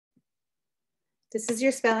This is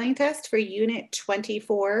your spelling test for Unit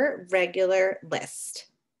 24, regular list.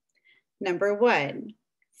 Number 1,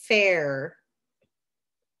 fair.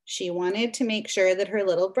 She wanted to make sure that her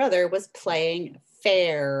little brother was playing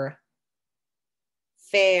fair.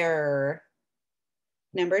 Fair.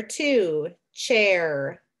 Number 2,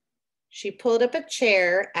 chair. She pulled up a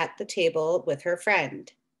chair at the table with her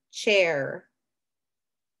friend. Chair.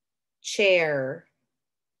 Chair.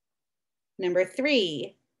 Number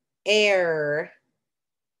 3, air.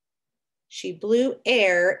 She blew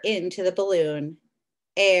air into the balloon.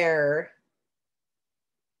 Air.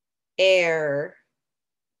 Air.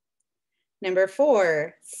 Number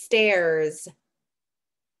 4, stairs.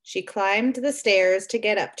 She climbed the stairs to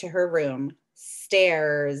get up to her room.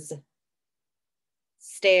 Stairs.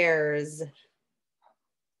 Stairs.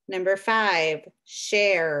 Number 5,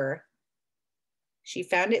 share. She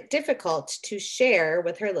found it difficult to share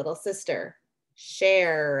with her little sister.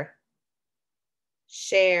 Share.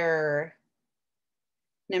 Share.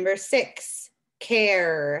 Number 6,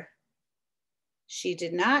 care. She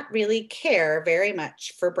did not really care very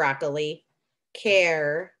much for broccoli.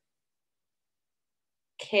 Care.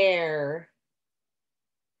 Care.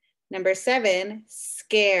 Number 7,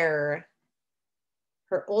 scare.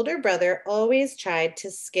 Her older brother always tried to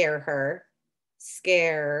scare her.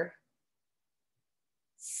 Scare.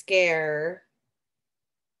 Scare.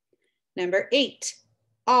 Number 8,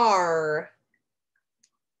 are.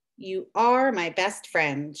 You are my best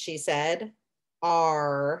friend, she said.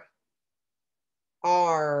 Are.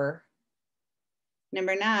 Are.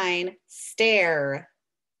 Number 9, stare.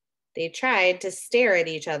 They tried to stare at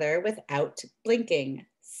each other without blinking.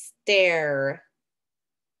 Stare.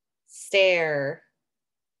 Stare.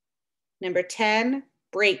 Number 10,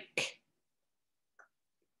 break.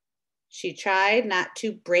 She tried not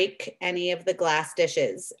to break any of the glass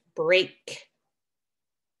dishes. Break.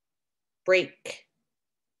 Break.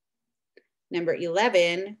 Number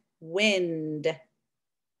 11, wind.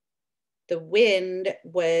 The wind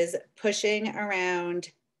was pushing around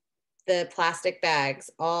the plastic bags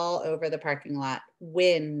all over the parking lot.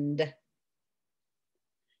 Wind.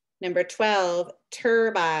 Number 12,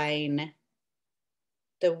 turbine.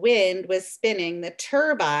 The wind was spinning the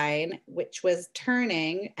turbine, which was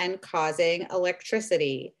turning and causing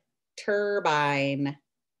electricity. Turbine.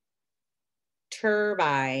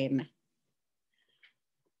 Turbine.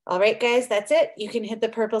 All right, guys, that's it. You can hit the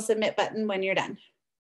purple submit button when you're done.